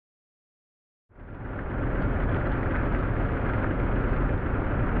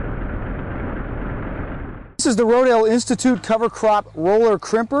This is the Rodale Institute cover crop roller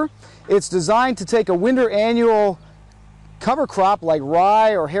crimper. It's designed to take a winter annual cover crop like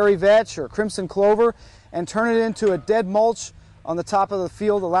rye or hairy vetch or crimson clover and turn it into a dead mulch on the top of the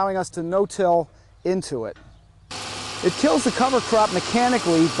field, allowing us to no-till into it. It kills the cover crop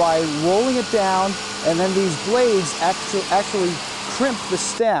mechanically by rolling it down, and then these blades actually crimp the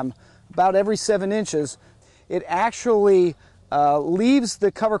stem about every 7 inches. It actually leaves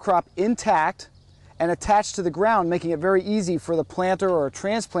the cover crop intact and attached to the ground, making it very easy for the planter or a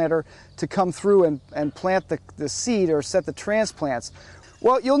transplanter to come through and plant the seed or set the transplants.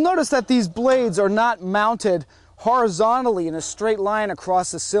 Well, you'll notice that these blades are not mounted horizontally in a straight line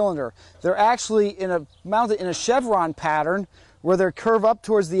across the cylinder. They're actually mounted in a chevron pattern where they curve up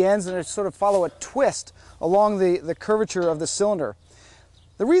towards the ends and they sort of follow a twist along the curvature of the cylinder.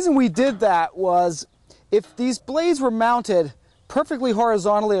 The reason we did that was if these blades were mounted perfectly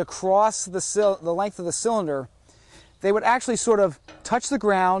horizontally across the length of the cylinder, they would actually sort of touch the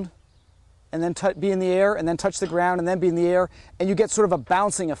ground and then be in the air and then touch the ground and then be in the air, and you get sort of a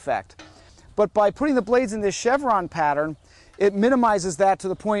bouncing effect. But by putting the blades in this chevron pattern, it minimizes that to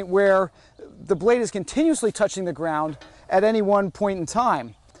the point where the blade is continuously touching the ground at any one point in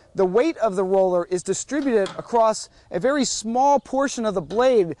time. The weight of the roller is distributed across a very small portion of the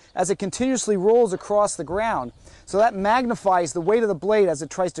blade as it continuously rolls across the ground. So that magnifies the weight of the blade as it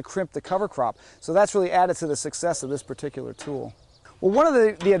tries to crimp the cover crop. So that's really added to the success of this particular tool. Well, one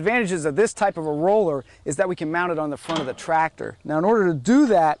of the advantages of this type of a roller is that we can mount it on the front of the tractor. Now, in order to do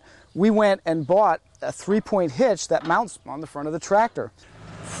that, we went and bought a 3-point hitch that mounts on the front of the tractor,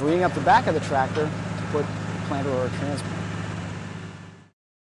 freeing up the back of the tractor to put a planter or a transplant.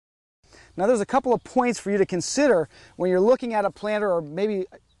 Now, there's a couple of points for you to consider when you're looking at a planter or maybe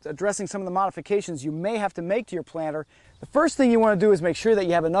addressing some of the modifications you may have to make to your planter. The first thing you want to do is make sure that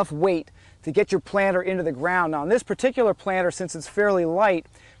you have enough weight to get your planter into the ground. Now, on this particular planter, since it's fairly light,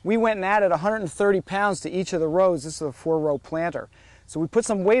 we went and added 130 pounds to each of the rows. This is a 4-row planter. So we put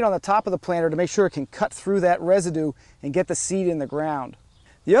some weight on the top of the planter to make sure it can cut through that residue and get the seed in the ground.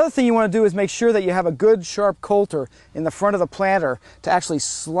 The other thing you want to do is make sure that you have a good sharp coulter in the front of the planter to actually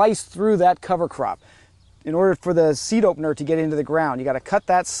slice through that cover crop. In order for the seed opener to get into the ground, you got to cut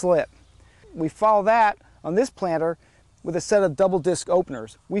that slit. We follow that on this planter with a set of double disc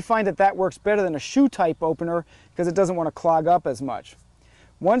openers. We find that that works better than a shoe type opener because it doesn't want to clog up as much.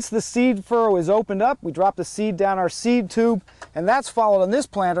 Once the seed furrow is opened up, we drop the seed down our seed tube, and that's followed on this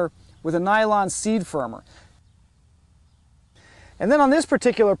planter with a nylon seed firmer. And then on this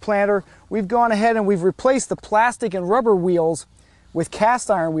particular planter, we've gone ahead and we've replaced the plastic and rubber wheels with cast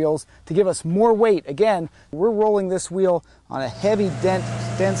iron wheels to give us more weight. Again, we're rolling this wheel on a heavy,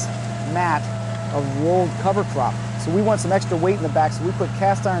 dense mat of rolled cover crop. So we want some extra weight in the back, so we put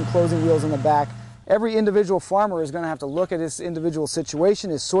cast iron closing wheels in the back. Every individual farmer is going to have to look at his individual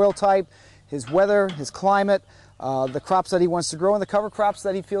situation, his soil type, his weather, his climate, the crops that he wants to grow, and the cover crops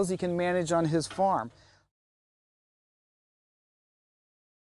that he feels he can manage on his farm.